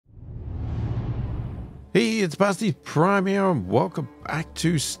Hey, it's pasthisprime here, and welcome back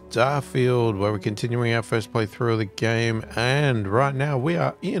to Starfield, where we're continuing our first playthrough of the game. And right now we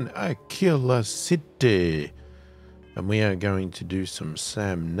are in a killer city, and we are going to do some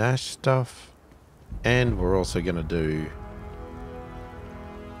Sam Nash stuff, and we're also going to do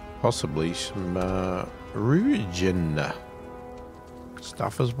possibly some Rugen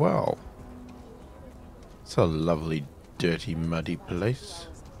stuff as well. It's a lovely, dirty, muddy place.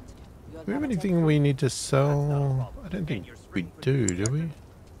 Do we have anything we need to sell? I don't think we do we?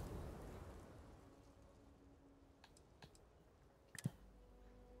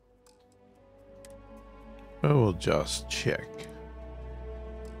 We'll just check.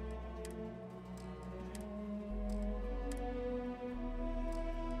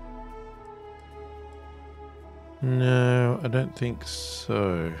 No, I don't think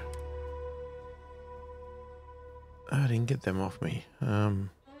so. I didn't get them off me.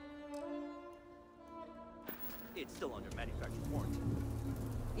 It's still under manufacturer warranty.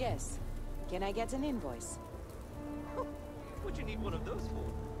 Yes. Can I get an invoice? What'd you need one of those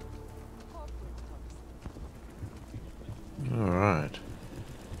for? All right.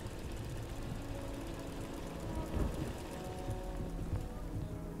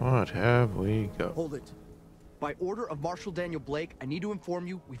 What have we got? Hold it. By order of Marshal Daniel Blake, I need to inform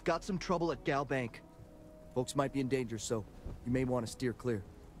you we've got some trouble at Gal Bank. Folks might be in danger, so you may want to steer clear.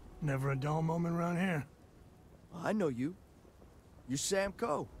 Never a dull moment around here. I know you. You're Sam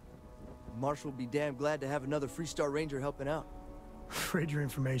Coe. Marshal will be damn glad to have another Freestar Ranger helping out. Afraid your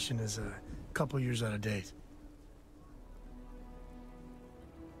information is a couple years out of date.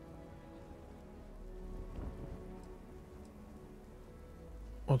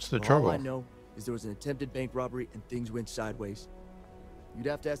 What's the trouble? All I know is there was an attempted bank robbery and things went sideways. You'd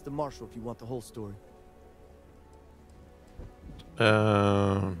have to ask the Marshal if you want the whole story.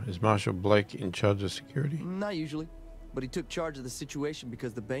 Is Marshal Blake in charge of security? Not usually, but he took charge of the situation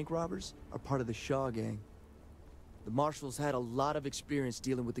because the bank robbers are part of the Shaw gang. The Marshal's had a lot of experience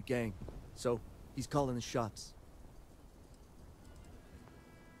dealing with the gang, so he's calling the shots.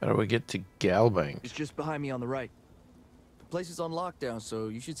 How do we get to Galbank? It's just behind me on the right. The place is on lockdown, so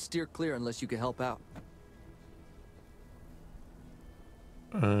you should steer clear unless you can help out.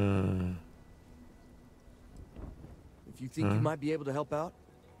 If you think you might be able to help out,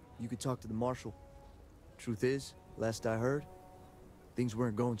 you could talk to the Marshal. Truth is, last I heard, things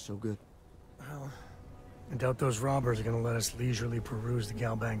weren't going so good. Well, I doubt those robbers are gonna let us leisurely peruse the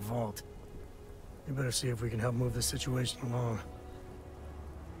Galbank vault. We better see if we can help move the situation along.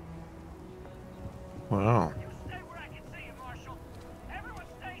 Wow. You stay where I can see you, Marshal. Everyone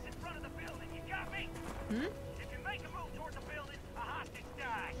stays in front of the building. You got me? If you make a move toward the building, a hostage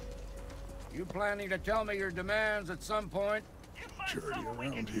dies. You planning to tell me your demands at some point? You find Security someone we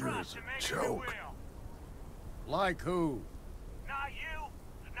around can here trust is a and maybe joke. we will. Like who? Not you,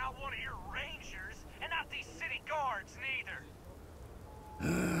 not one of your rangers, and not these city guards neither.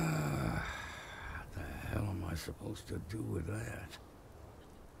 What the hell am I supposed to do with that?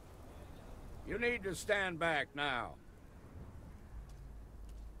 You need to stand back now.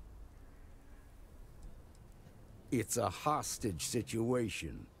 It's a hostage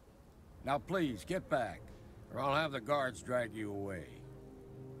situation. Now please, get back, or I'll have the guards drag you away.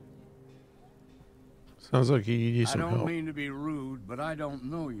 Sounds like you need I some don't help. mean to be rude, but I don't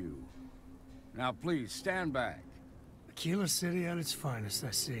know you. Now please, stand back. Aquila City at its finest,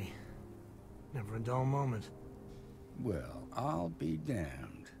 I see. Never a dull moment. Well, I'll be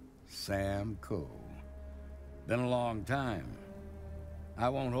damned. Sam Coe. Been a long time. I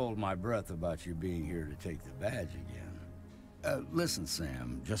won't hold my breath about you being here to take the badge again. Listen,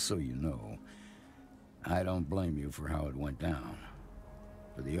 Sam, just so you know, I don't blame you for how it went down.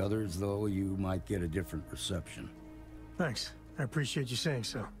 For the others, though, you might get a different reception. Thanks. I appreciate you saying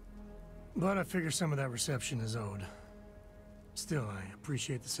so. But I figure some of that reception is owed. Still, I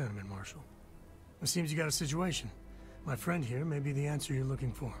appreciate the sentiment, Marshal. It seems you got a situation. My friend here may be the answer you're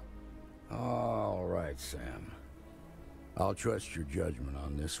looking for. All right, Sam. I'll trust your judgment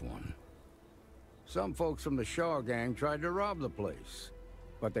on this one. Some folks from the Shaw gang tried to rob the place,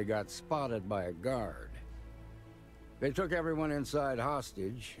 but they got spotted by a guard. They took everyone inside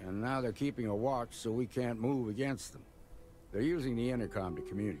hostage, and now they're keeping a watch so we can't move against them. They're using the intercom to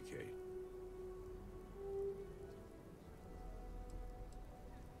communicate.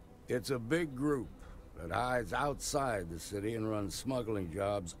 It's a big group that hides outside the city and runs smuggling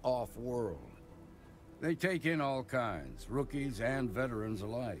jobs off-world. They take in all kinds, rookies and veterans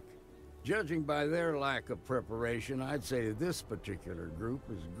alike. Judging by their lack of preparation, I'd say this particular group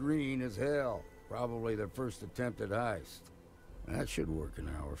is green as hell. Probably their first attempt at heist. That should work in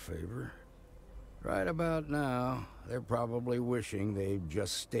our favor. Right about now, they're probably wishing they'd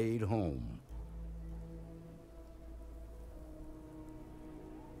just stayed home.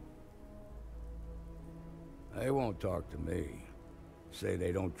 They won't talk to me. Say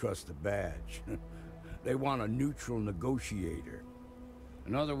they don't trust the badge. They want a neutral negotiator.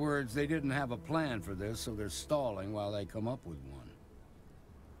 In other words, they didn't have a plan for this, so they're stalling while they come up with one.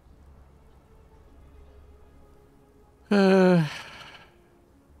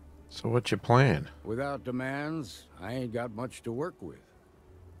 So what's your plan? Without demands, I ain't got much to work with.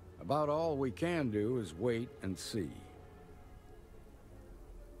 About all we can do is wait and see.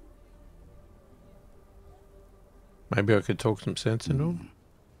 Maybe I could talk some sense into him?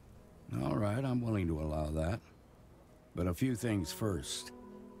 All right, I'm willing to allow that. But a few things first.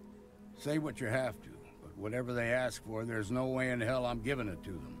 Say what you have to, but whatever they ask for, there's no way in hell I'm giving it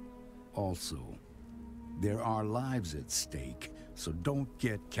to them. Also, there are lives at stake, so don't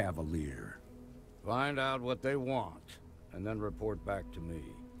get cavalier. Find out what they want, and then report back to me.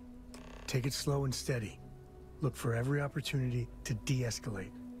 Take it slow and steady. Look for every opportunity to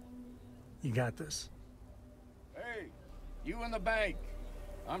de-escalate. You got this. Hey, you in the bank.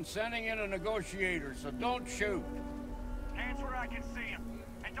 I'm sending in a negotiator, so don't shoot. Hands where I can see him.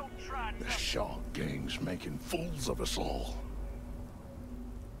 And don't try The nothing. Shaw gang's making fools of us all.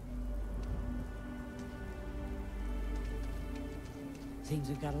 Seems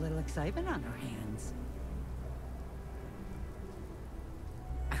we've got a little excitement on our hands.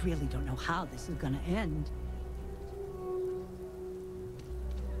 I really don't know how this is gonna end.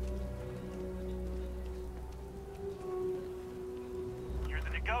 You're the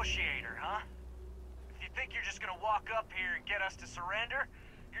negotiator, huh? If you think you're just gonna walk up here and get us to surrender,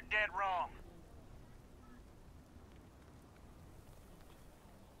 you're dead wrong.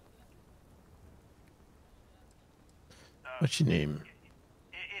 What's your name?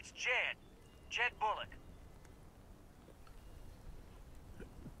 It's Jed. Jed Bullock.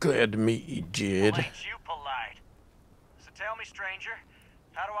 Glad to meet you, Jed. Well, ain't you polite? So tell me, stranger,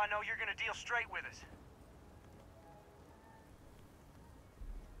 how do I know you're gonna deal straight with us?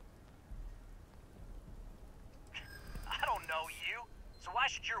 I don't know you, so why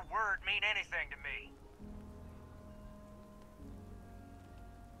should your word mean anything to me?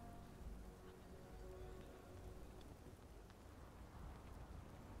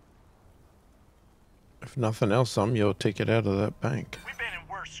 If nothing else, I'm your ticket out of that bank. We've been in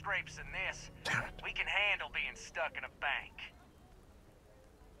worse scrapes than this. Damn it. We can handle being stuck in a bank.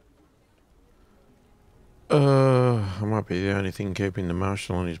 I might be the only thing keeping the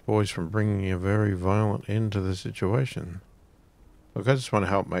marshal and his boys from bringing a very violent end to the situation. Look, I just want to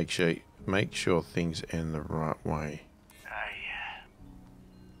help make sure things end the right way.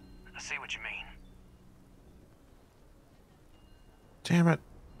 I see what you mean. Damn it.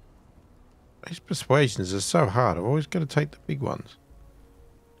 These persuasions are so hard. I've always got to take the big ones.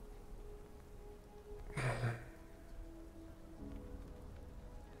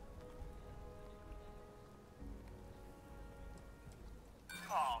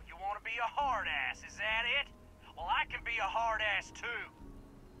 Oh, you want to be a hard ass, is that it? Well, I can be a hard ass too.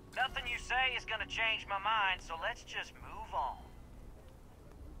 Nothing you say is gonna change my mind, so let's just move on.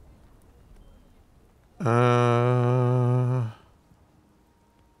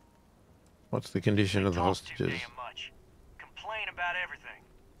 What's the condition of the Talk too hostages? damn much. Complain about everything.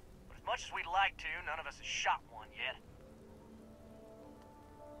 But as much as we'd like to, none of us has shot one yet.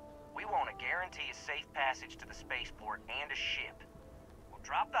 We want to guarantee a safe passage to the spaceport and a ship. We'll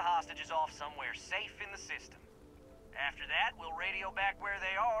drop the hostages off somewhere safe in the system. After that, we'll radio back where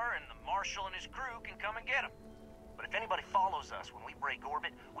they are, and the Marshal and his crew can come and get them. But if anybody follows us when we break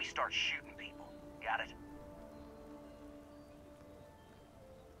orbit, we start shooting people. Got it?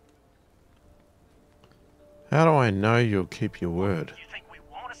 How do I know you'll keep your word? You think we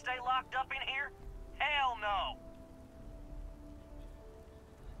want to stay locked up in here? Hell no!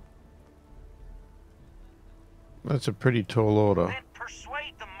 That's a pretty tall order. Then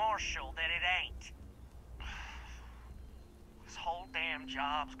persuade the Marshal that it ain't. This whole damn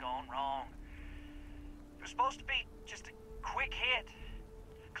job's gone wrong. It was supposed to be just a quick hit.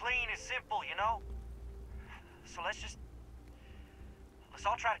 Clean and simple, you know? So let's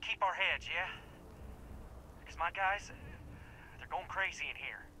all try to keep our heads, yeah? Because my guys, they're going crazy in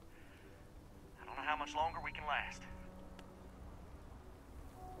here. I don't know how much longer we can last.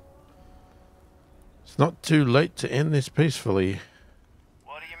 It's not too late to end this peacefully.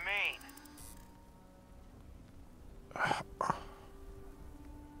 What do you mean?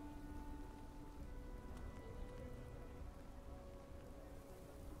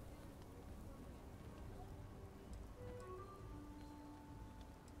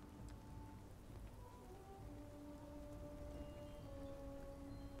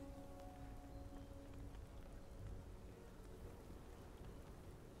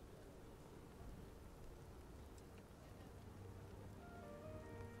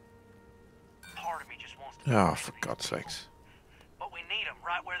 army just wants to... Oh, for God's sakes. But we need them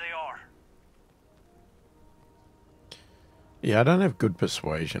right where they are. Yeah, I don't have good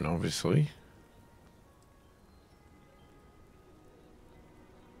persuasion, obviously.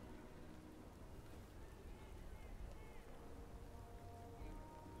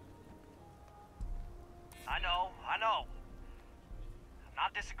 I know. I'm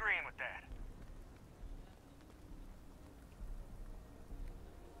not disagreeing with that.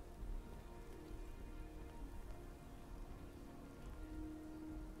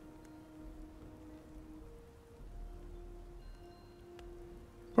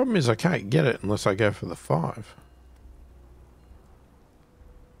 Problem is I can't get it unless I go for the 5.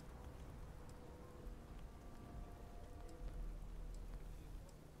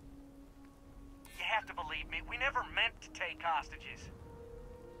 You have to believe me, we never meant to take hostages.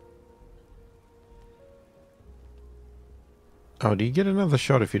 Oh, do you get another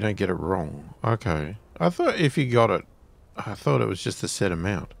shot if you don't get it wrong? Okay. I thought if you got it, I thought it was just a set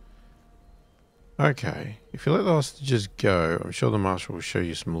amount. Okay. If you let the hostages go, I'm sure the marshal will show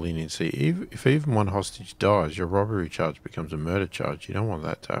you some leniency. If even one hostage dies, your robbery charge becomes a murder charge. You don't want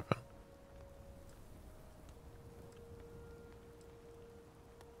that to happen.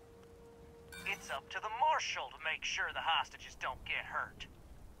 It's up to the marshal to make sure the hostages don't get hurt.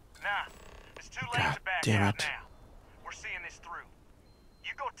 Nah, it's too late God to back damn out it. now. We're seeing this through.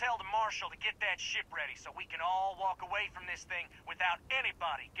 You go tell the marshal to get that ship ready so we can all walk away from this thing without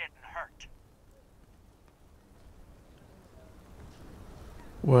anybody getting hurt.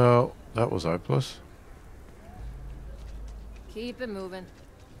 Well, that was hopeless. Keep it moving.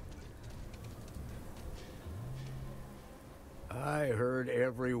 I heard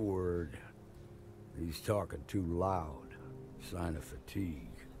every word. He's talking too loud. Sign of fatigue.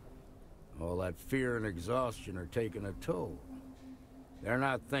 All that fear and exhaustion are taking a toll. They're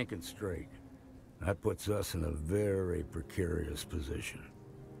not thinking straight. That puts us in a very precarious position.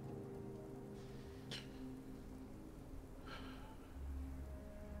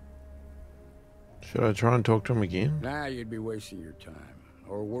 Should I try and talk to him again? Nah, you'd be wasting your time.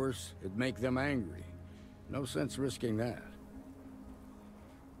 Or worse, it'd make them angry. No sense risking that.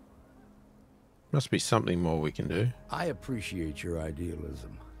 Must be something more we can do. I appreciate your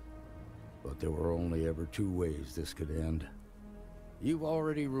idealism. But there were only ever 2 ways this could end. You've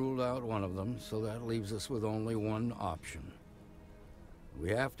already ruled out one of them, so that leaves us with only one option. We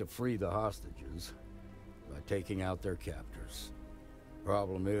have to free the hostages by taking out their captors.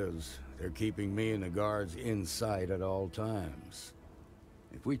 Problem is, they're keeping me and the guards inside at all times.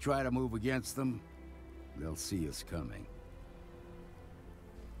 If we try to move against them, they'll see us coming.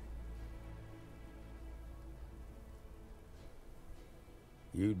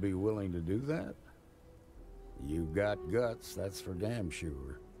 You'd be willing to do that? You've got guts, that's for damn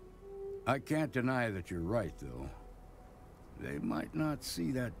sure. I can't deny that you're right, though. They might not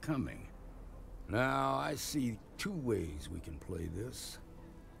see that coming. Now, I see 2 ways we can play this.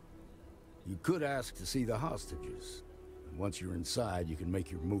 You could ask to see the hostages. And once you're inside, you can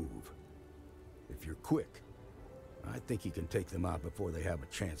make your move. If you're quick, I think you can take them out before they have a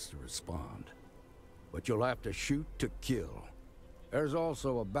chance to respond. But you'll have to shoot to kill. There's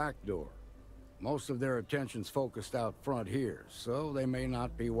also a back door. Most of their attention's focused out front here, so they may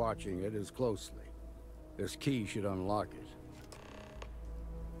not be watching it as closely. This key should unlock it.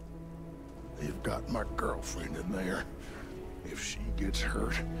 They've got my girlfriend in there. If she gets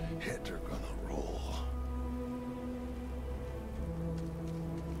hurt, heads are gonna roll.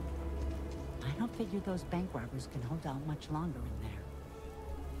 I don't figure those bank robbers can hold out much longer in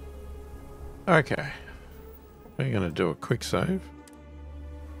there. Okay. We're going to do a quick save.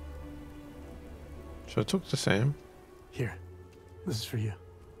 So I talk to Sam. Here, this is for you.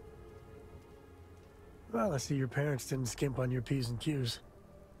 Well, I see your parents didn't skimp on your P's and Q's.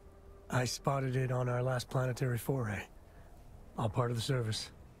 I spotted it on our last planetary foray. All part of the service.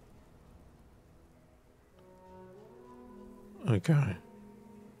 Okay.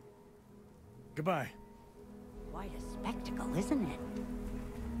 Goodbye. Quite a spectacle, isn't it?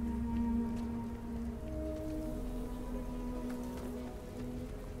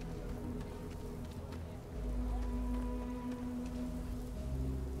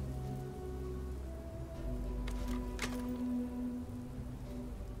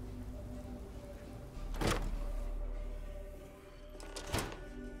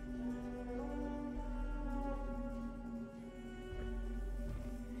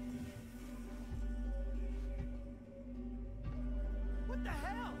 What the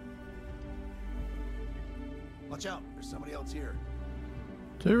hell? Watch out, there's somebody else here.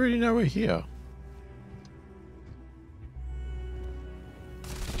 Do you already know we're here?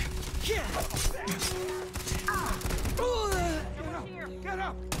 Yeah.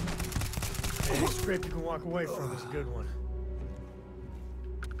 Any scrape you can walk away from is a good one.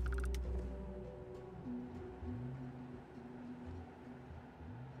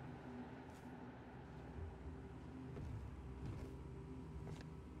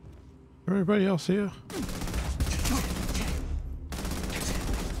 Everybody else here?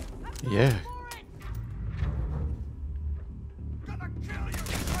 Yeah.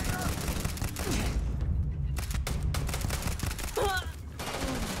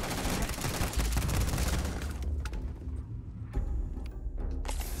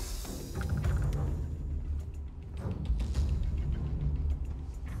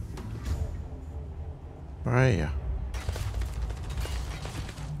 Right here.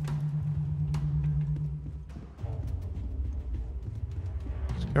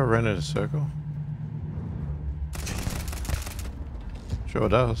 Let's go around in a circle. Sure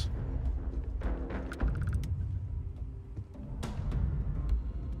does.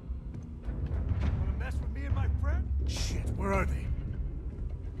 Wanna mess with me and my friend? Shit, where are they?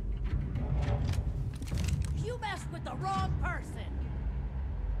 You messed with the wrong person.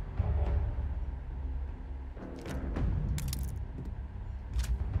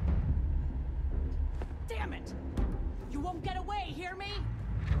 Damn it! You won't get away, hear me?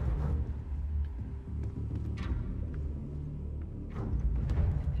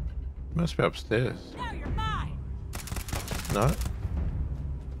 Must be upstairs. Now you're mine. No.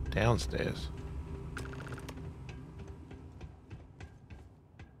 Downstairs.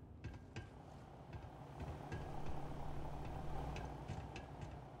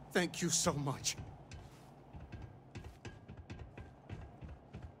 Thank you so much.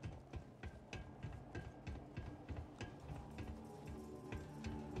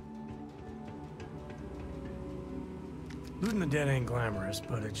 Looting the dead ain't glamorous,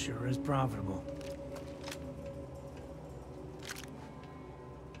 but it sure is profitable.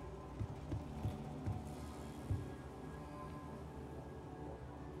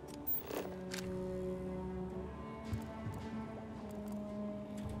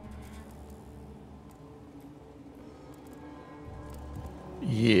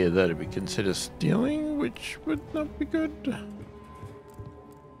 Yeah, that'd be considered stealing, which would not be good.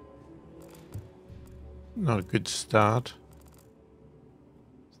 Not a good start.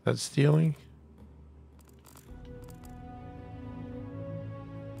 Is that stealing?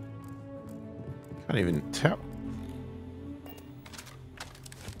 Can't even tell.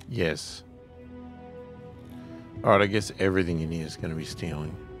 Yes. Alright, I guess everything in here is going to be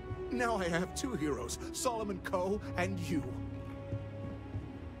stealing. Now I have two heroes, Solomon Coe and you.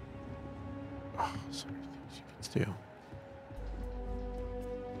 Oh, so many things you can steal.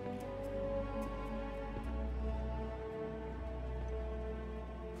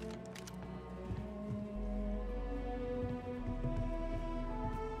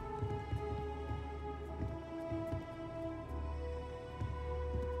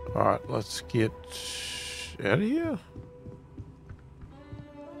 Alright, let's get out of here.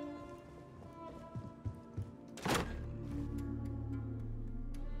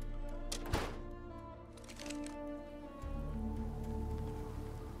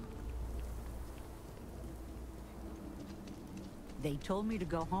 They told me to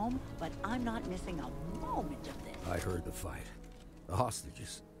go home, but I'm not missing a moment of this. I heard the fight. The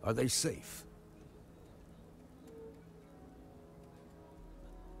hostages, are they safe?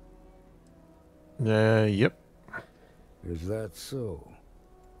 Yep. Is that so?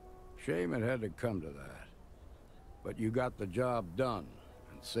 Shame it had to come to that. But you got the job done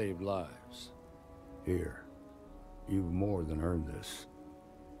and saved lives. Here, you've more than earned this.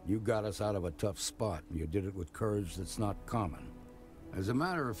 You got us out of a tough spot, and you did it with courage that's not common. As a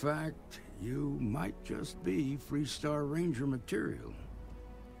matter of fact, you might just be Freestar Ranger material.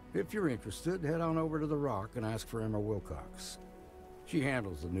 If you're interested, head on over to the Rock and ask for Emma Wilcox. She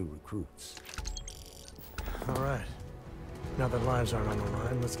handles the new recruits. All right. Now that lives aren't on the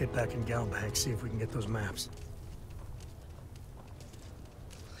line, let's get back in Galbank, see if we can get those maps.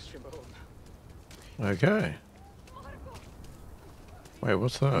 Okay. Wait,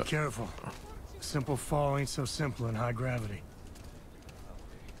 what's that? Be careful. Simple fall ain't so simple in high gravity.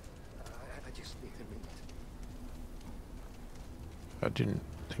 I just need a minute. I didn't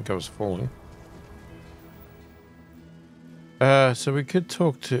think I was falling. So we could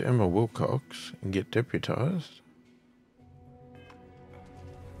talk to Emma Wilcox and get deputized.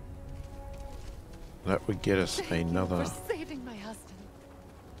 That would get us another... For saving my husband.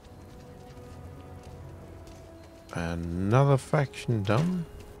 Another faction done?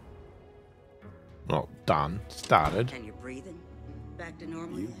 Not done, started. And you're breathing? Back to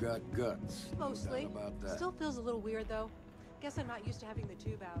normal? You got guts. Mostly. No doubt about that. Still feels a little weird though. Guess I'm not used to having the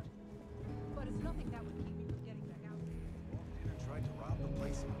tube out. but it's nothing that would keep me from getting back out. Dinner tried to rob the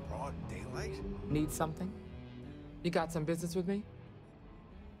place in broad daylight? Need something? You got some business with me?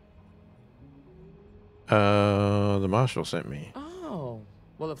 The marshal sent me. Oh,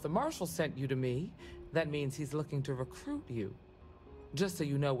 well, if the marshal sent you to me, that means he's looking to recruit you. Just so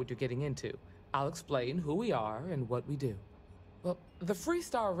you know what you're getting into, I'll explain who we are and what we do. Well, the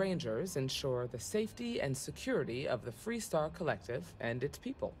Freestar Rangers ensure the safety and security of the Freestar Collective and its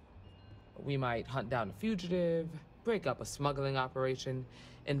people. We might hunt down a fugitive, break up a smuggling operation,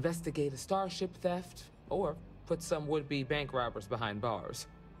 investigate a starship theft, or put some would-be bank robbers behind bars.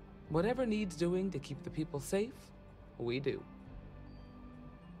 Whatever needs doing to keep the people safe, we do.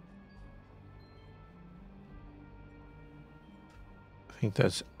 I think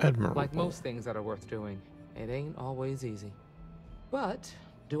that's admirable. Like most things that are worth doing, it ain't always easy. But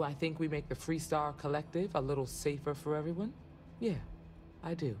do I think we make the Freestar Collective a little safer for everyone? Yeah,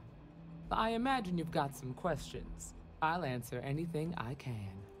 I do. I imagine you've got some questions. I'll answer anything I can.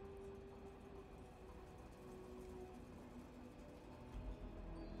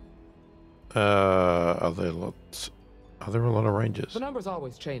 Are there a lot of rangers? The number's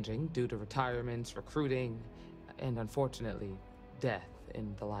always changing due to retirements, recruiting, and unfortunately, death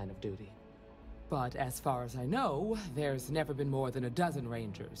in the line of duty. But as far as I know, there's never been more than a dozen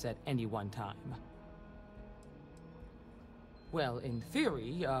Rangers at any one time. Well, in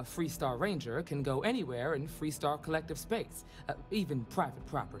theory, a Freestar Ranger can go anywhere in Freestar Collective space, even private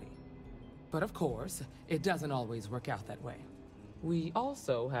property. But of course, it doesn't always work out that way. We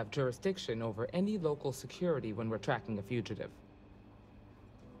also have jurisdiction over any local security when we're tracking a fugitive.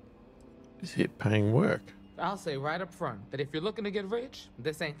 Is it paying work? I'll say right up front that if you're looking to get rich,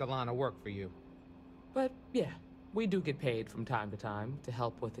 this ain't the line of work for you. But yeah, we do get paid from time to time to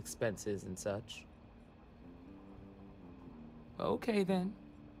help with expenses and such. Okay then.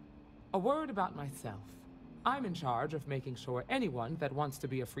 A word about myself. I'm in charge of making sure anyone that wants to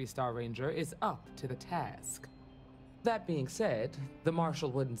be a Freestar Ranger is up to the task. That being said, the Marshal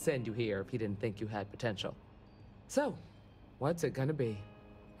wouldn't send you here if he didn't think you had potential. So, what's it gonna be?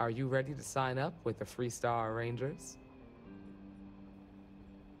 Are you ready to sign up with the Freestar Rangers?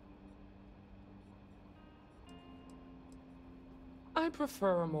 I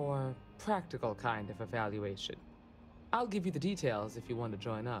prefer a more practical kind of evaluation. I'll give you the details if you want to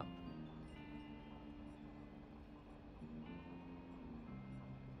join up.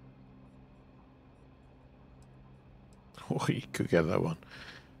 Oh, you could get that one.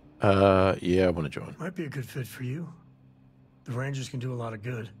 Yeah, I want to join. Might be a good fit for you. The Rangers can do a lot of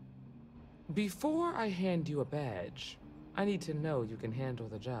good. Before I hand you a badge, I need to know you can handle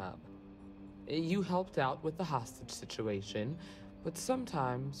the job. You helped out with the hostage situation, but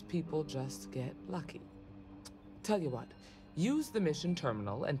sometimes people just get lucky. Tell you what, use the mission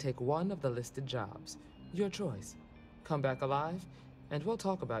terminal and take one of the listed jobs. Your choice. Come back alive, and we'll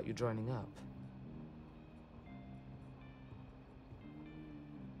talk about you joining up.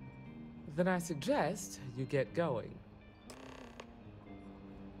 Then I suggest you get going.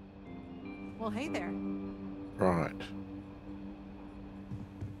 Well, hey there. Right.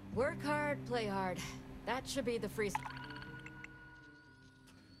 Work hard, play hard. That should be the free.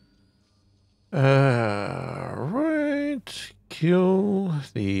 Right. Kill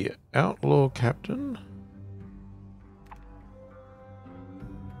the outlaw captain.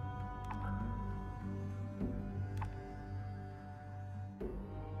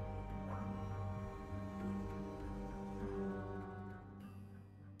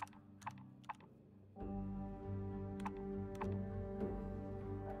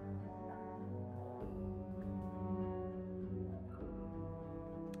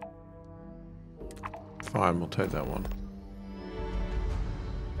 Fine, we'll take that one.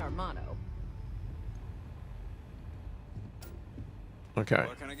 Our motto. Okay,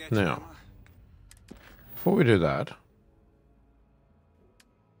 now, before we do that,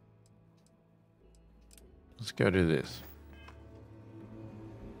 let's go do this.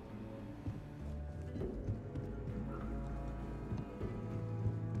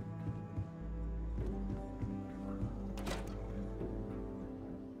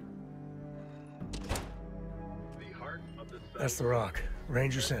 That's the Rock,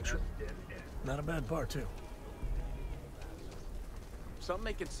 Ranger Central. Not a bad bar, too. Some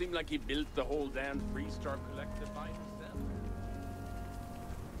make it seem like he built the whole damn Freestar Collective by himself.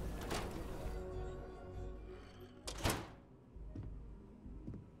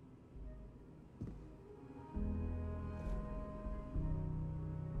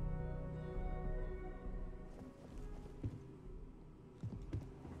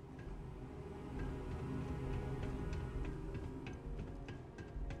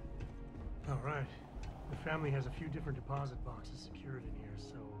 All right. The family has a few different deposit boxes secured in here,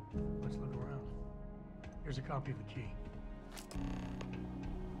 so let's look around. Here's a copy of the key.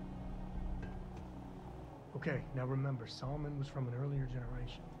 Okay, now remember, Solomon was from an earlier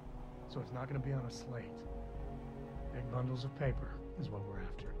generation, so it's not going to be on a slate. Big bundles of paper is what we're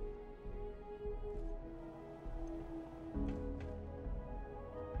after.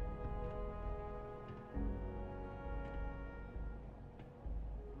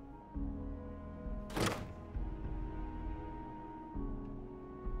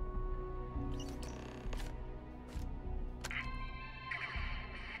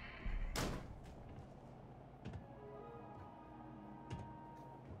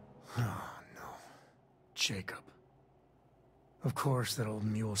 Oh, no. Jacob. Of course that old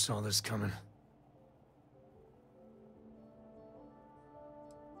mule saw this coming.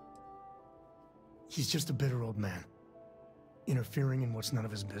 He's just a bitter old man, interfering in what's none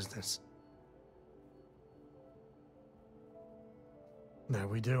of his business. There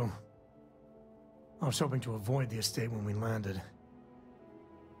we do. I was hoping to avoid the estate when we landed.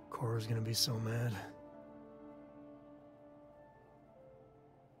 Cora's gonna be so mad.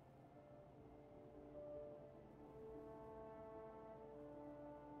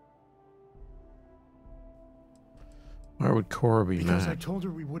 Why would Cora be Because mad? I told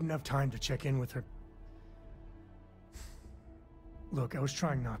her we wouldn't have time to check in with her. Look, I was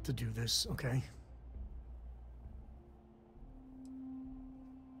trying not to do this, okay?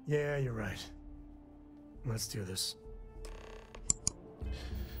 Yeah, you're right. Let's do this.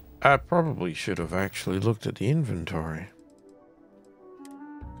 I probably should have actually looked at the inventory.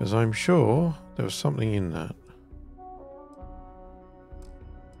 Because I'm sure there was something in that.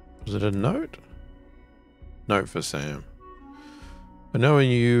 Was it a note? Note for Sam. But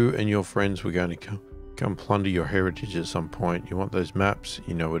knowing you and your friends were going to come plunder your heritage at some point, you want those maps,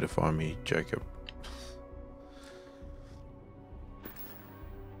 you know where to find me, Jacob.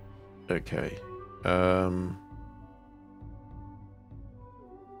 Okay.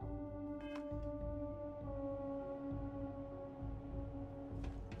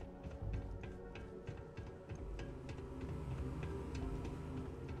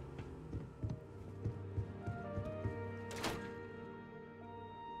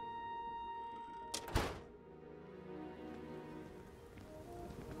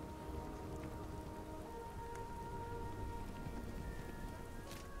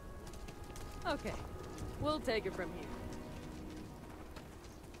 Okay, we'll take it from here.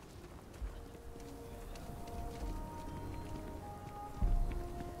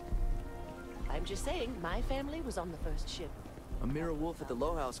 I'm just saying, my family was on the first ship. A mirror wolf at the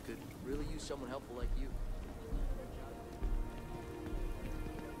Low House could really use someone helpful like you.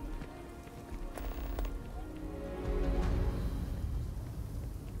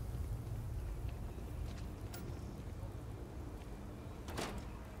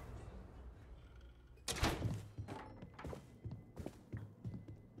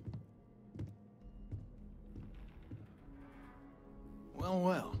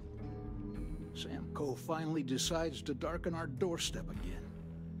 Well. Sam Coe finally decides to darken our doorstep again.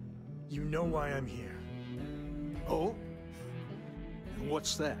 You know why I'm here. Oh? And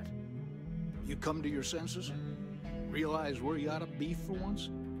what's that? You come to your senses? Realize where you ought to be for once?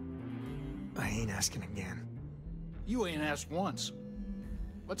 I ain't asking again. You ain't asked once.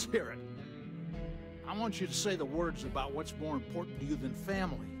 Let's hear it. I want you to say the words about what's more important to you than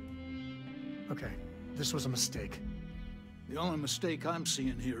family. Okay, this was a mistake. The only mistake I'm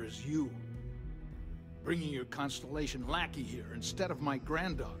seeing here is you. Bringing your Constellation lackey here instead of my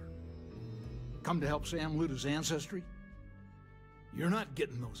granddaughter. Come to help Sam loot his ancestry? You're not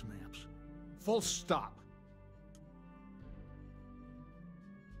getting those maps. Full stop.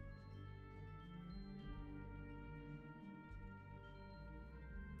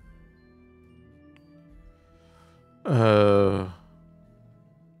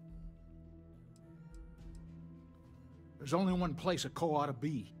 There's only one place a Coe ought to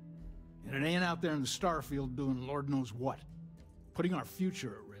be. And it ain't out there in the Starfield doing Lord knows what. Putting our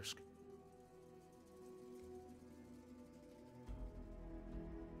future at risk.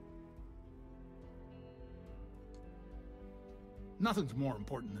 Nothing's more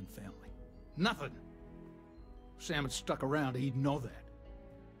important than family. Nothing. If Sam had stuck around, he'd know that.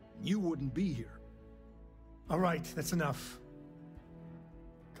 You wouldn't be here. All right, that's enough.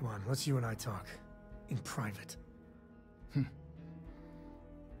 Come on, let's you and I talk. In private.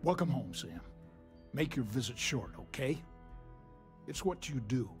 Welcome home, Sam. Make your visit short, okay? It's what you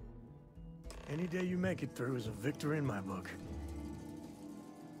do. Any day you make it through is a victory in my book.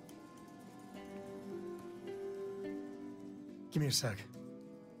 Give me a sec.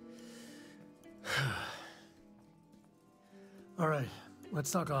 All right, let's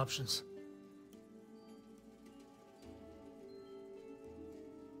talk options.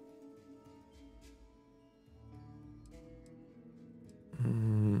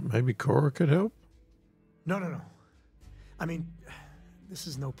 Maybe Cora could help? No. I mean, this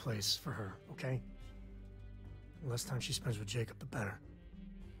is no place for her, okay? The less time she spends with Jacob, the better.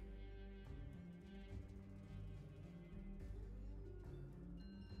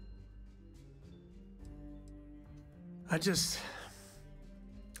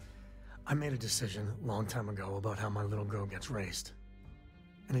 I made a decision a long time ago about how my little girl gets raised.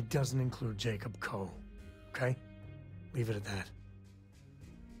 And it doesn't include Jacob Coe, okay? Leave it at that.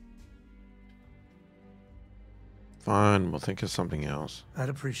 Fine, we'll think of something else. I'd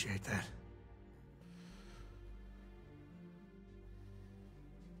appreciate that.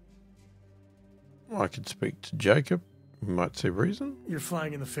 Well, I could speak to Jacob. We might see reason. You're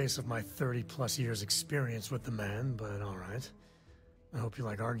flying in the face of my 30-plus years experience with the man, but all right. I hope you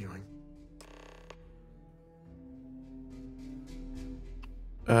like arguing.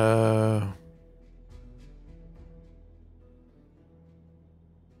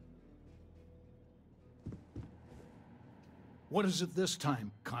 What is it this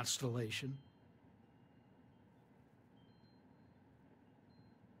time, Constellation?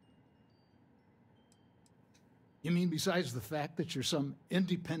 You mean besides the fact that you're some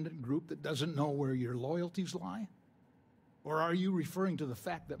independent group that doesn't know where your loyalties lie? Or are you referring to the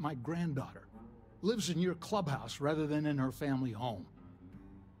fact that my granddaughter lives in your clubhouse rather than in her family home?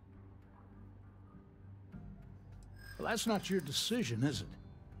 Well, that's not your decision, is it?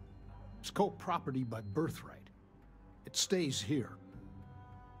 It's co-property by birthright. It stays here.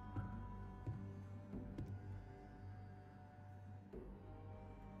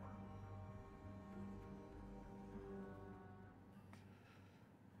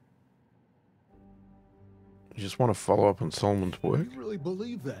 You just want to follow up on Solomon's work? You really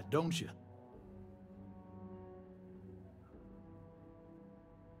believe that, don't you?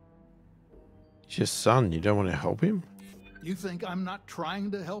 It's your son. You don't want to help him? You think I'm not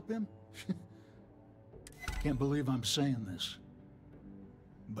trying to help him? Can't believe I'm saying this.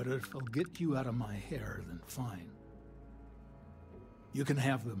 But if it'll get you out of my hair, then fine. You can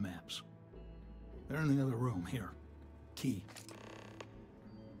have the maps. They're in the other room. Here. Key.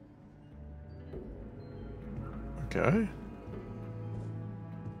 Okay.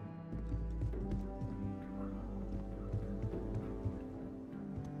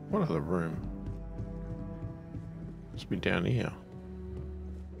 What other room? Must be down here.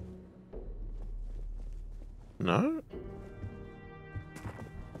 No?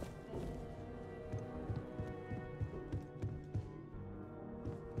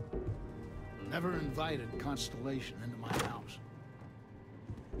 Never invited Constellation into my house.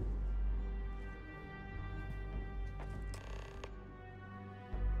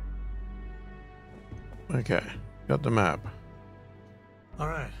 Okay, got the map. All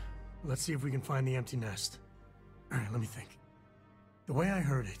right, let's see if we can find the empty nest. All right, let me think. The way I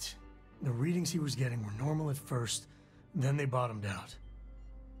heard it, the readings he was getting were normal at first, then they bottomed out.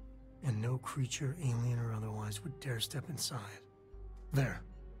 And no creature, alien or otherwise, would dare step inside. There.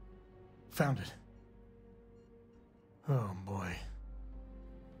 Found it. Oh boy.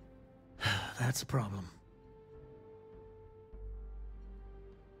 That's a problem.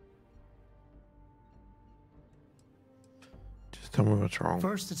 Just tell me what's wrong.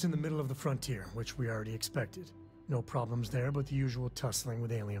 First, it's in the middle of the frontier, which we already expected. No problems there, but the usual tussling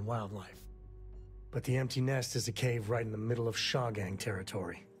with alien wildlife. But the empty nest is a cave right in the middle of Shaw Gang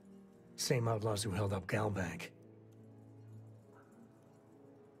territory. Same outlaws who held up Galbank.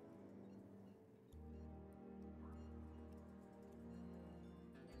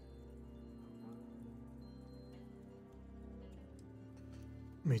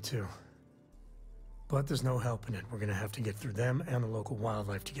 Me too. But there's no helping it. We're gonna have to get through them and the local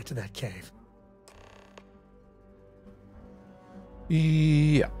wildlife to get to that cave.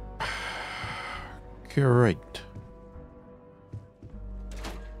 Yeah. Great.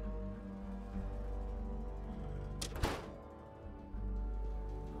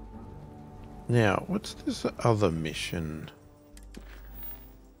 Now, what's this other mission?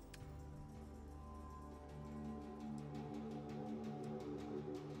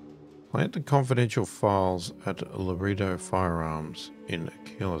 Plant the confidential files at Laredo Firearms in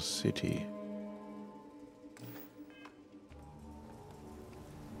Killer City.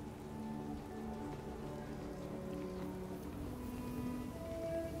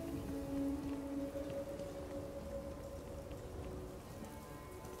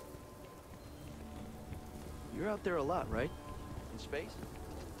 You're out there a lot, right? In space?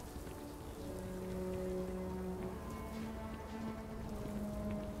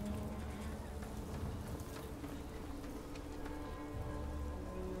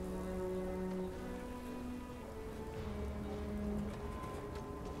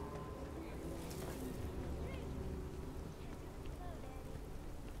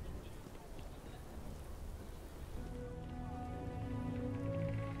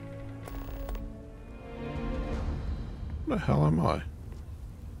 Where the hell am I?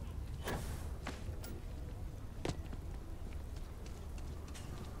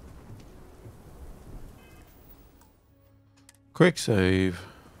 Quick save.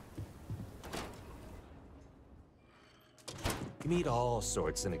 You meet all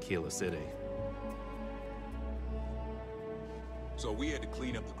sorts in Aquila City. So we had to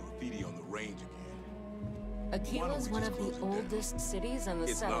clean up the graffiti on the range again. Aquila's one of the oldest cities in the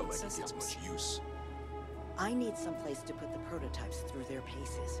It's not settled like it systems. gets much use. I need some place to put the prototypes through their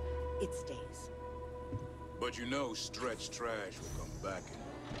paces. It stays. But you know, stretched trash will come back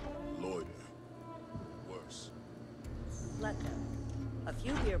and loiter. Worse. Let them. A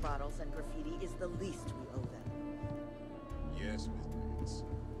few beer bottles and graffiti is the least we owe them. Yes, Miss Vance.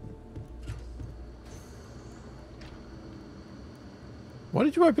 Why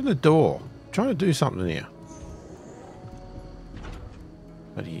did you open the door? I'm trying to do something here.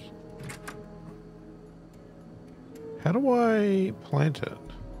 Buddy. How do I plant it?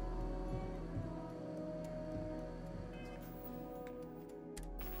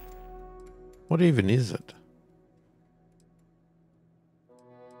 What even is it?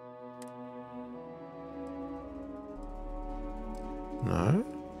 No.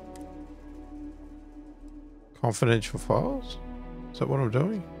 Confidential files? Is that what I'm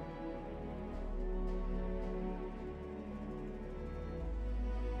doing?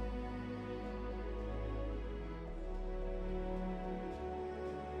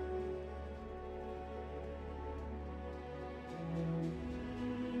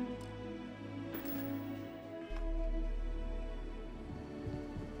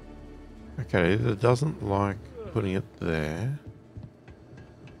 Okay, it doesn't like putting it there.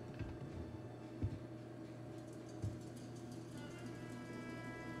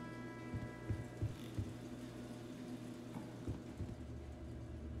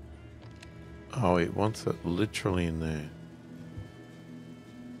 Oh, it wants it literally in there.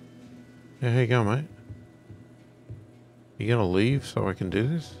 Yeah, here you go, mate. You gonna leave so I can do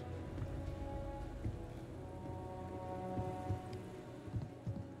this?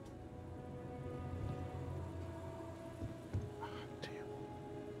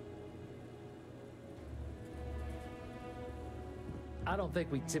 I don't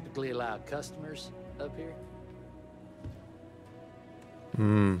think we typically allow customers up here.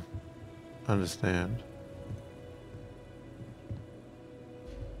 Understand.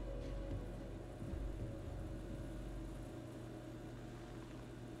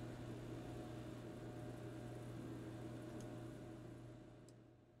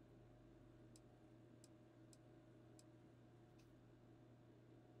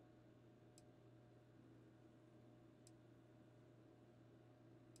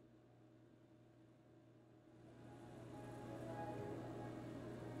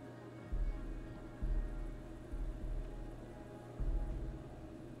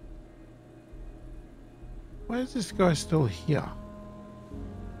 Why is this guy still here?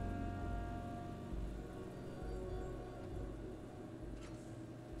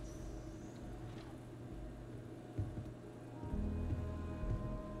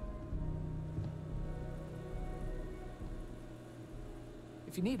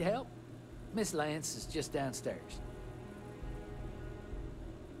 If you need help, Miss Lance is just downstairs.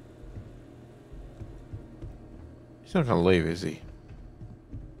 He's not gonna leave, is he?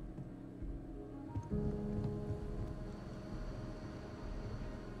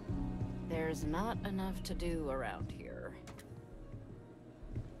 There's not enough to do around here.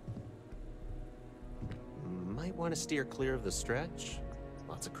 Might want to steer clear of the stretch.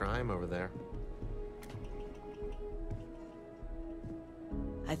 Lots of crime over there.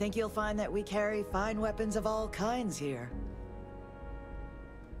 I think you'll find that we carry fine weapons of all kinds here.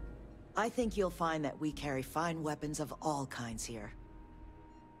 I think you'll find that we carry fine weapons of all kinds here.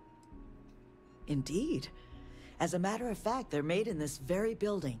 Indeed. As a matter of fact, they're made in this very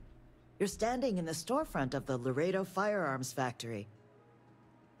building. You're standing in the storefront of the Laredo Firearms Factory.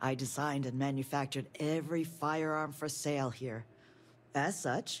 I designed and manufactured every firearm for sale here. As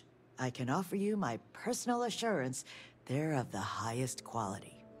such, I can offer you my personal assurance they're of the highest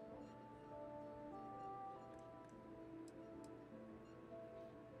quality.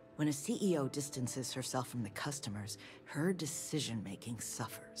 When a CEO distances herself from the customers, her decision-making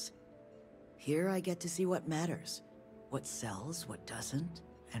suffers. Here I get to see what matters, what sells, what doesn't,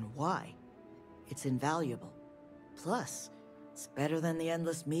 and why. It's invaluable. Plus, it's better than the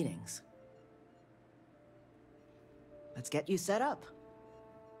endless meetings. Let's get you set up.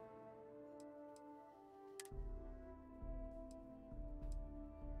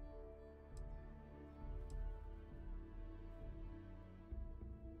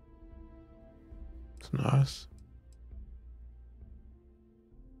 It's nice.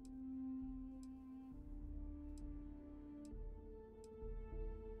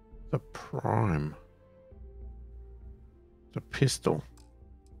 The prime. The pistol.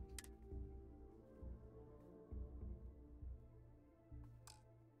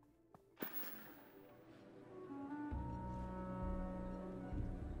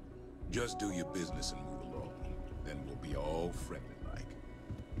 Just do your business and move along. Then we'll be all friendly-like.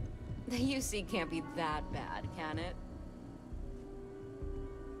 The UC can't be that bad, can it?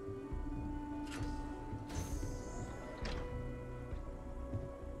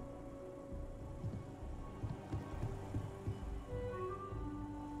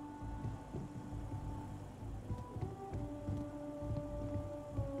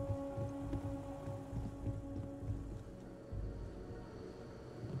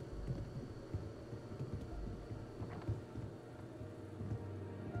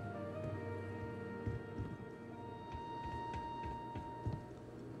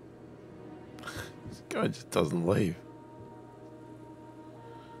 Guy just doesn't leave.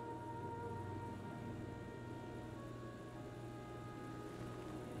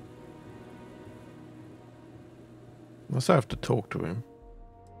 Unless I have to talk to him.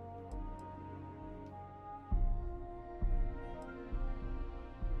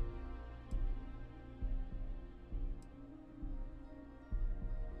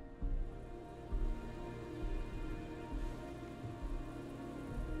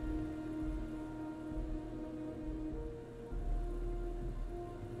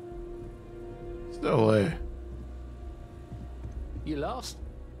 Still there. You lost?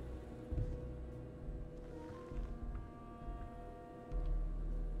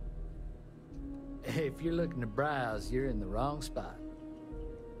 If you're looking to browse, you're in the wrong spot.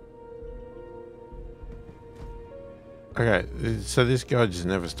 Okay, so this guy just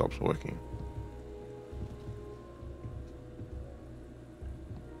never stops working.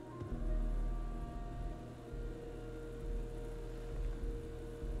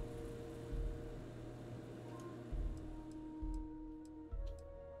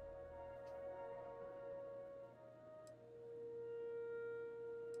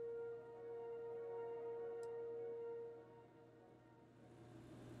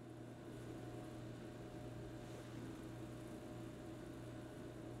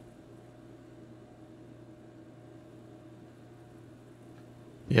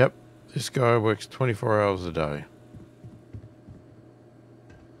 Yep, this guy works 24 hours a day.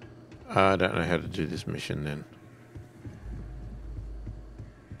 I don't know how to do this mission then.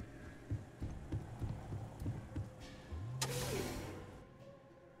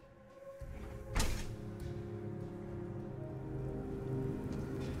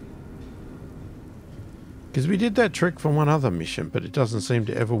 Because we did that trick for one other mission, but it doesn't seem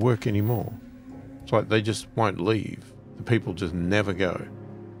to ever work anymore. It's like they just won't leave. The people just never go.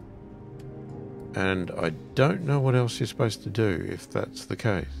 And I don't know what else you're supposed to do if that's the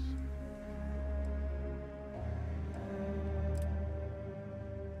case.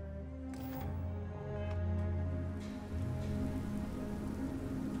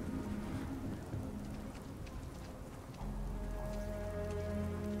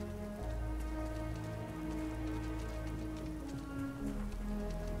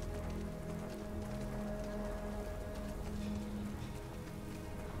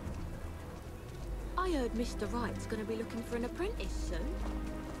 I heard Mr. Wright's gonna be looking for an apprentice soon.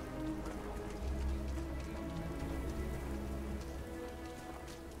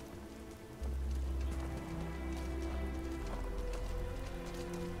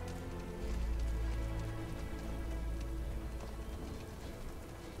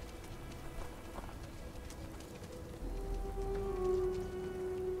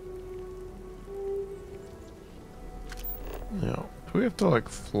 Now, do we have to like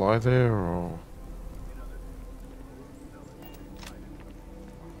fly there or?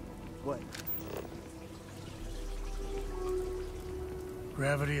 What?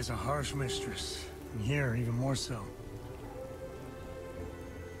 Gravity is a harsh mistress, and here even more so.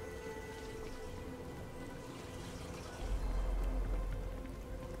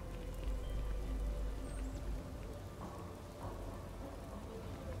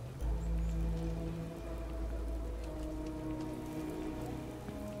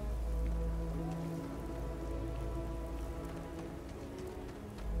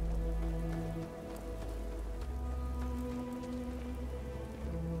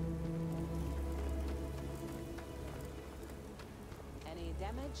 Any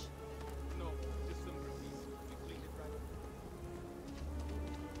damage? No, just some release. We cleaned it right up.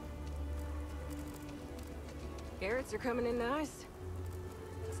 Carrots are coming in nice.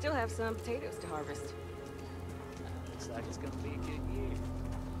 Still have some potatoes to harvest. Looks like it's gonna be a good year.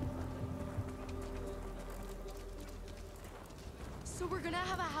 So we're gonna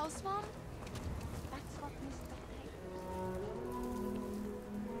have a house, Mom? That's what Mr.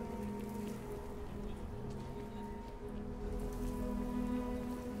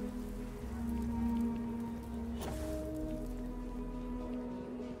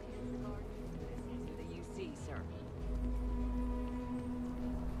 The UC, sir.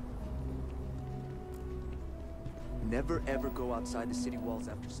 Never ever go outside the city walls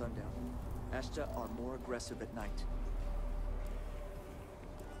after sundown. Ashta are more aggressive at night.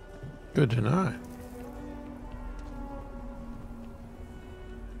 Good to know.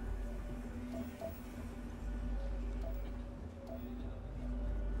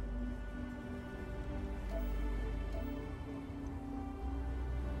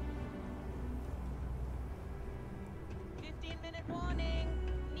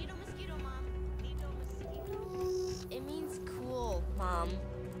 It means cool, Mom.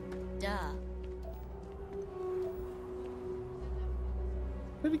 Duh.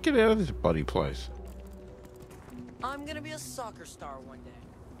 How did he get out of this bloody place? I'm gonna be a soccer star one day.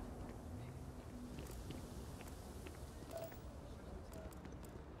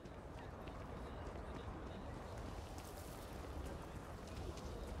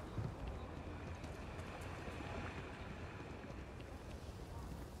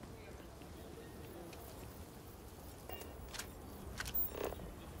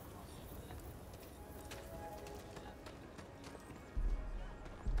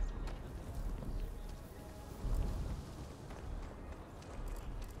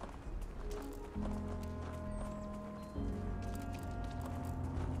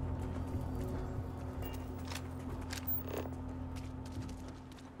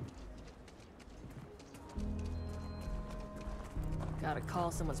 Got a call,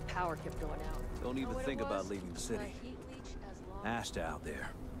 someone's power kept going out. Don't even think about leaving the city. Ashta out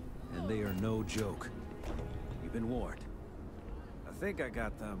there. And they are no joke. You've been warned. I think I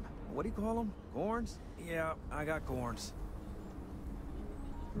got them. What do you call them? Corns? Yeah, I got corns.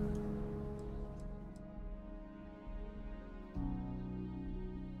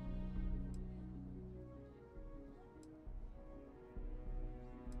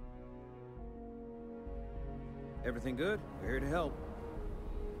 Everything good? We're here to help.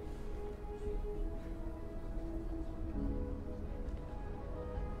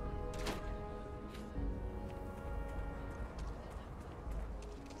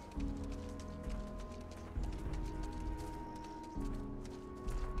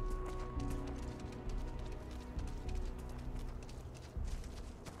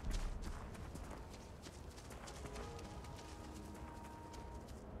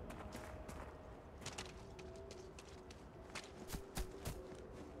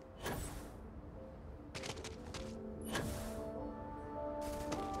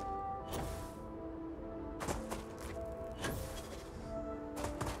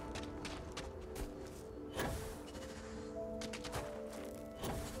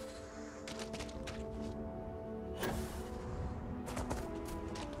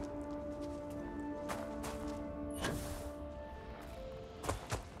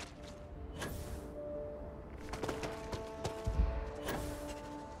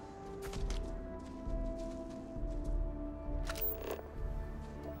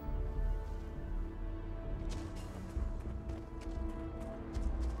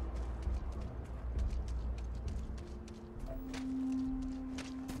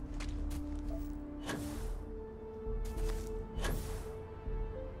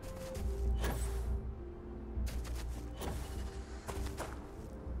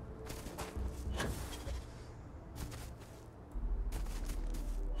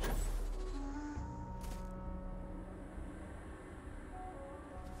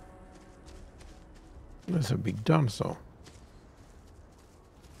 That's a big dinosaur.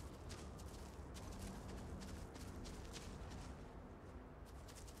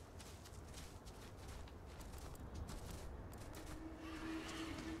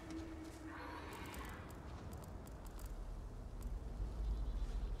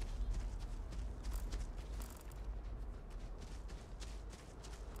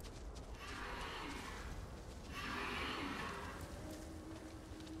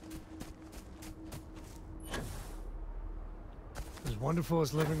 As wonderful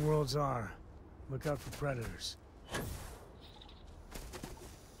as living worlds are, look out for predators.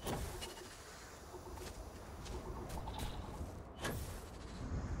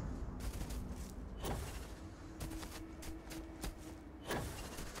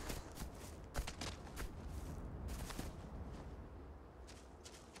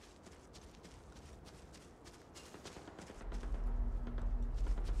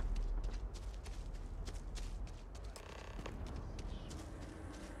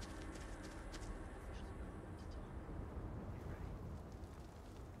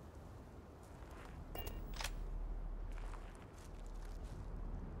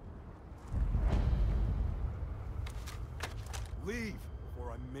 leave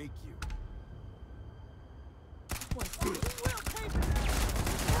before I make you.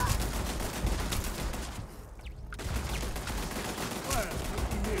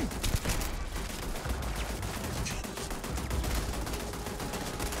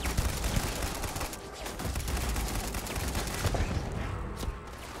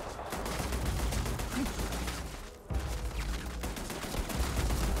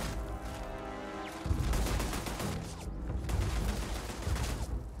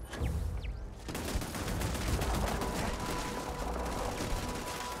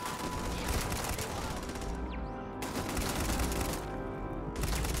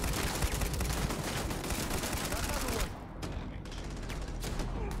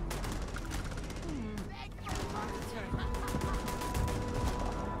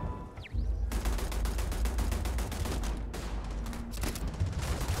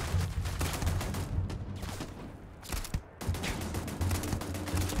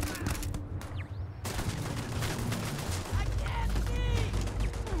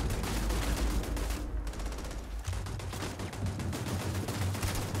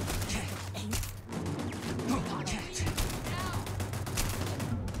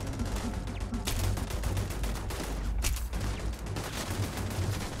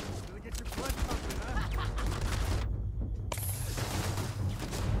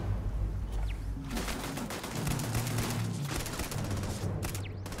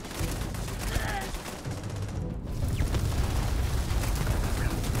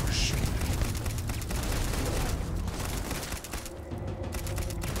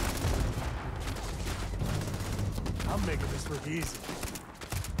 I'm making this look easy.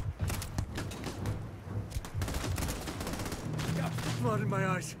 Got blood in my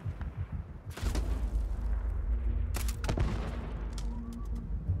eyes.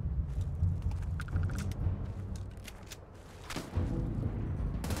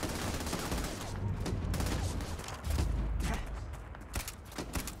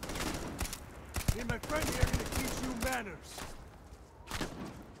 Me and my friend here are gonna teach you manners.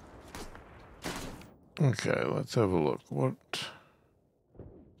 Okay, let's have a look.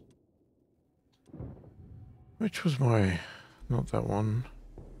 Which was my... not that one.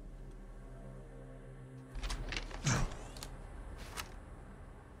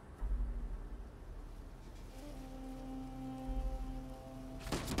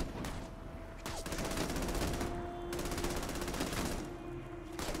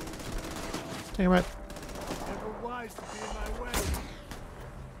 Damn it. Never wise to be in my way.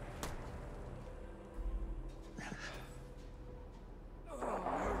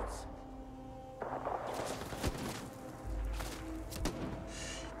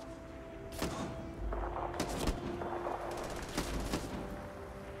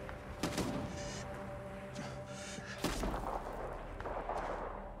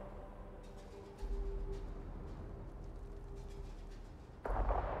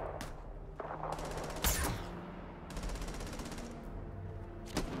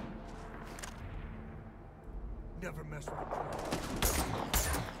 Never mess with a plan.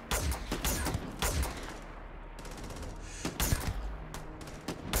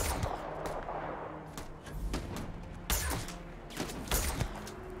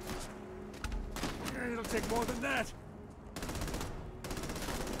 It'll take more than that.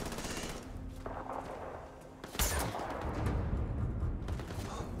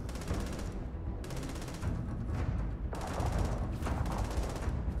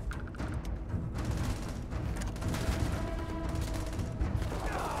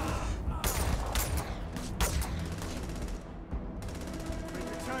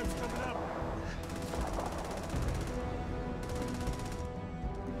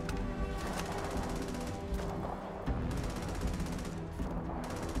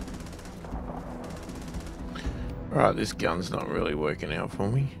 Alright, this gun's not really working out for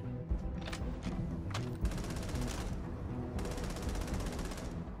me.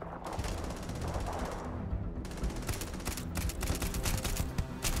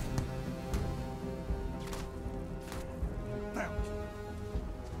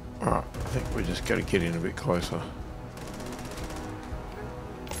 Alright, I think we just gotta get in a bit closer.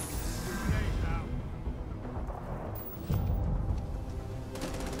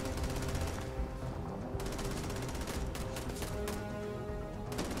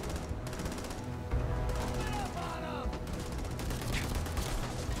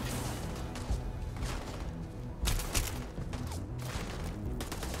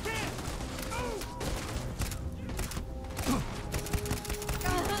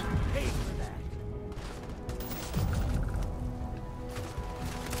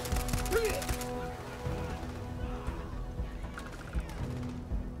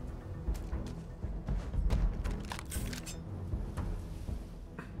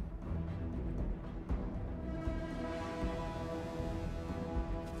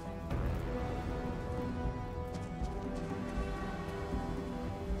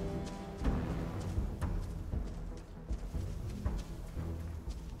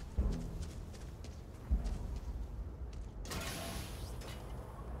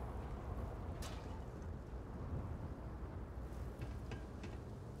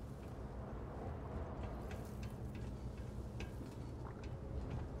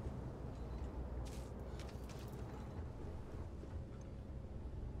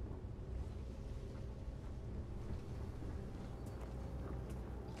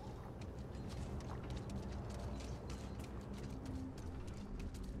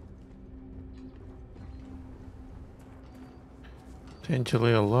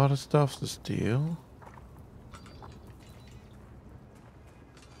 Potentially a lot of stuff to steal.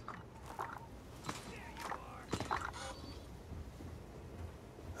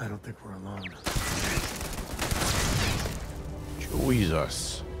 I don't think we're alone.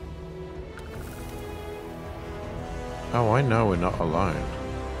 Jesus. Oh, I know we're not alone.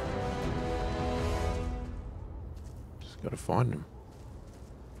 Just gotta find him.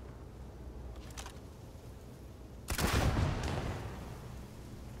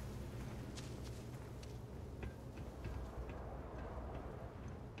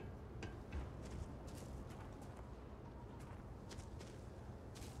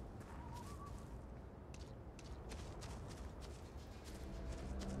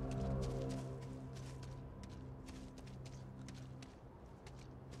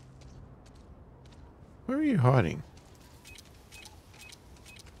 Where are you hiding?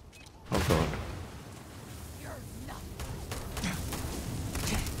 Oh god.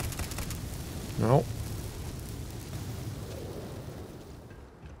 No.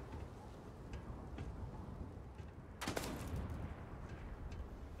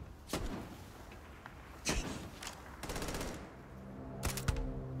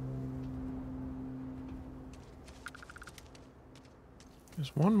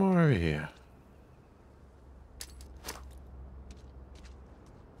 There's one more over here.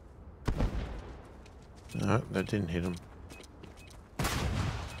 No, that didn't hit him.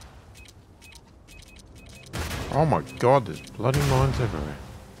 Oh my god, there's bloody mines everywhere.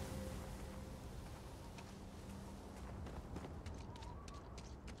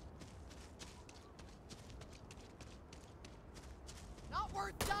 Not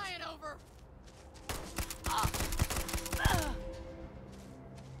worth dying over.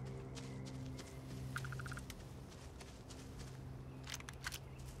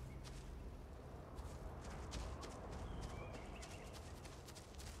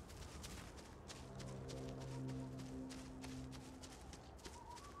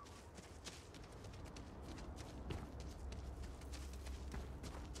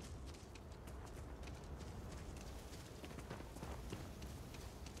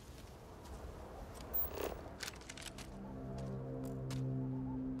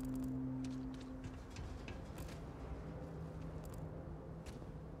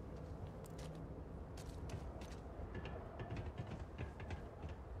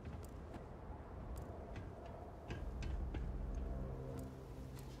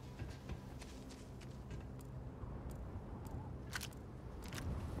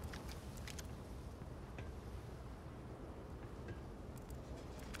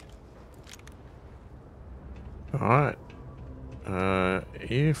 Alright.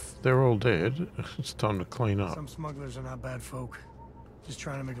 If they're all dead, it's time to clean up. Some smugglers are not bad folk. Just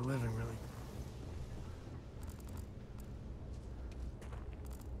trying to make a living, really.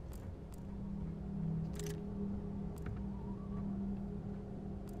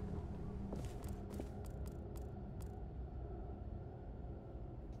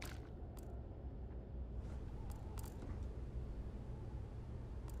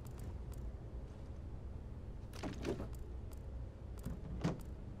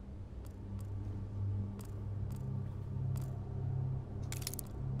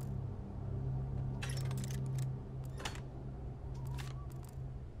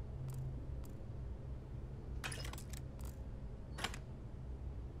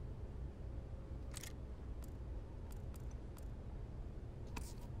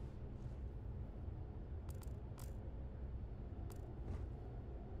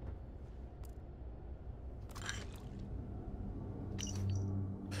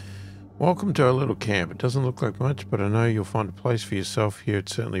 Welcome to our little camp. It doesn't look like much, but I know you'll find a place for yourself here. It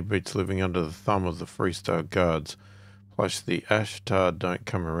certainly beats living under the thumb of the Freestar guards. Plus, the Ashtar don't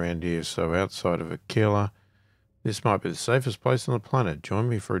come around here, so outside of a killer, this might be the safest place on the planet. Join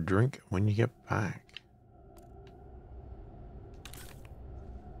me for a drink when you get back.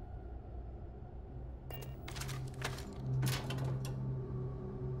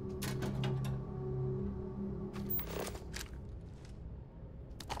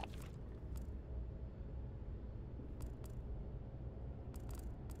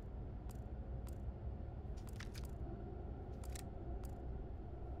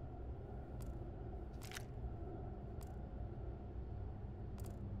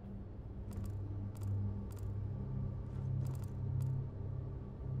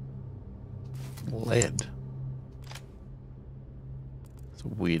 Lead. It's a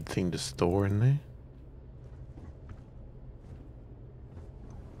weird thing to store in there.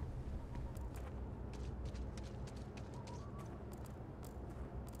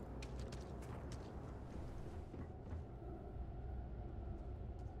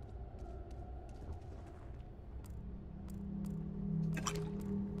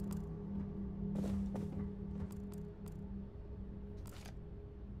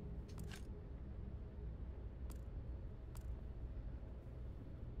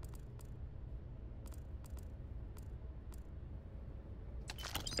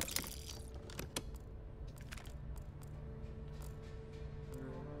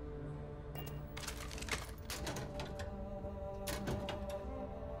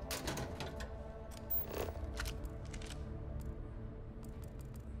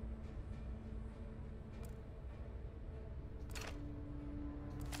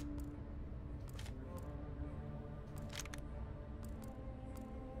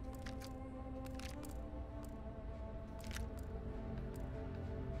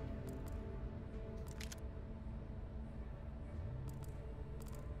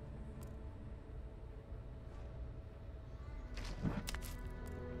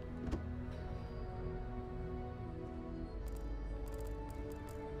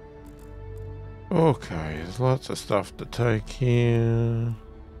 Okay, there's lots of stuff to take here.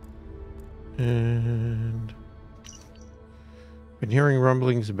 And been hearing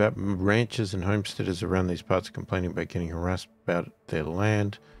rumblings about ranchers and homesteaders around these parts complaining about getting harassed about their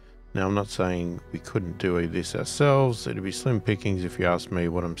land. Now, I'm not saying we couldn't do this ourselves. It'd be slim pickings if you ask me.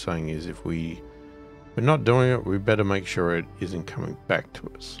 What I'm saying is if we're not doing it, we better make sure it isn't coming back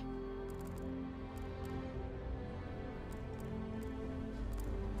to us.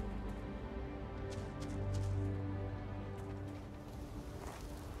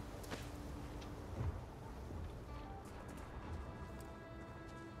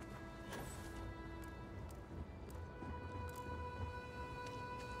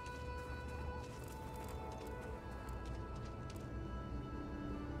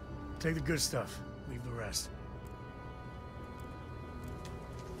 Take the good stuff. Leave the rest.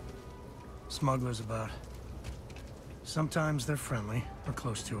 Smugglers about. Sometimes they're friendly, or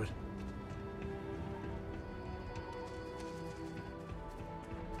close to it.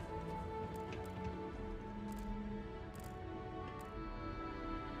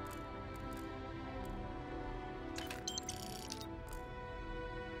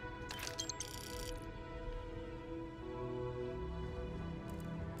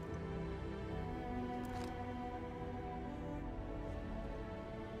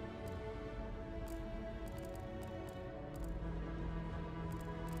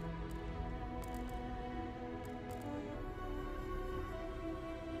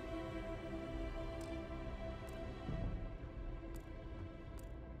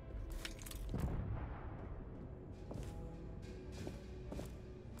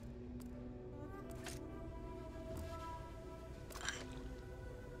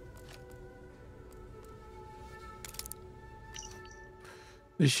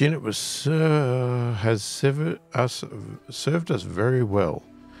 This unit has served us very well.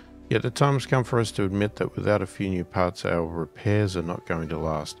 Yet the time has come for us to admit that without a few new parts, our repairs are not going to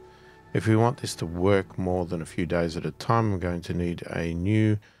last. If we want this to work more than a few days at a time, I'm going to need a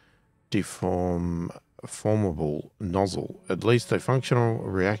new deformable nozzle, at least a functional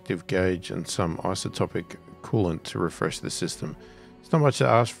reactive gauge and some isotopic coolant to refresh the system. It's not much to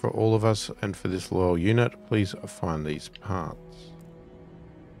ask for all of us, and for this loyal unit, please find these parts.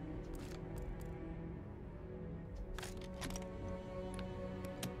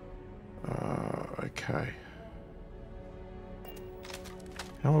 Okay.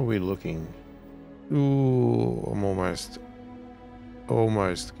 How are we looking? Ooh, I'm almost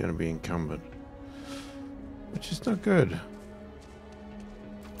going to be encumbered, which is not good.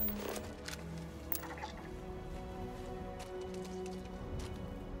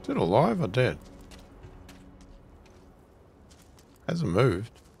 Is it alive or dead? Hasn't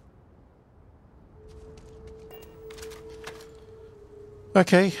moved.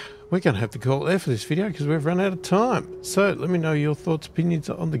 Okay, we're going to have to call it there for this video because we've run out of time. So let me know your thoughts, opinions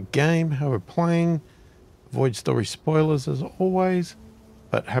on the game, how we're playing. Avoid story spoilers as always,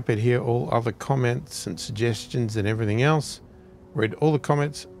 but happy to hear all other comments and suggestions and everything else. Read all the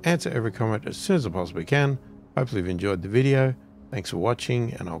comments, answer every comment as soon as I possibly can. Hopefully you've enjoyed the video. Thanks for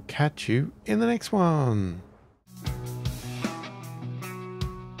watching, and I'll catch you in the next one.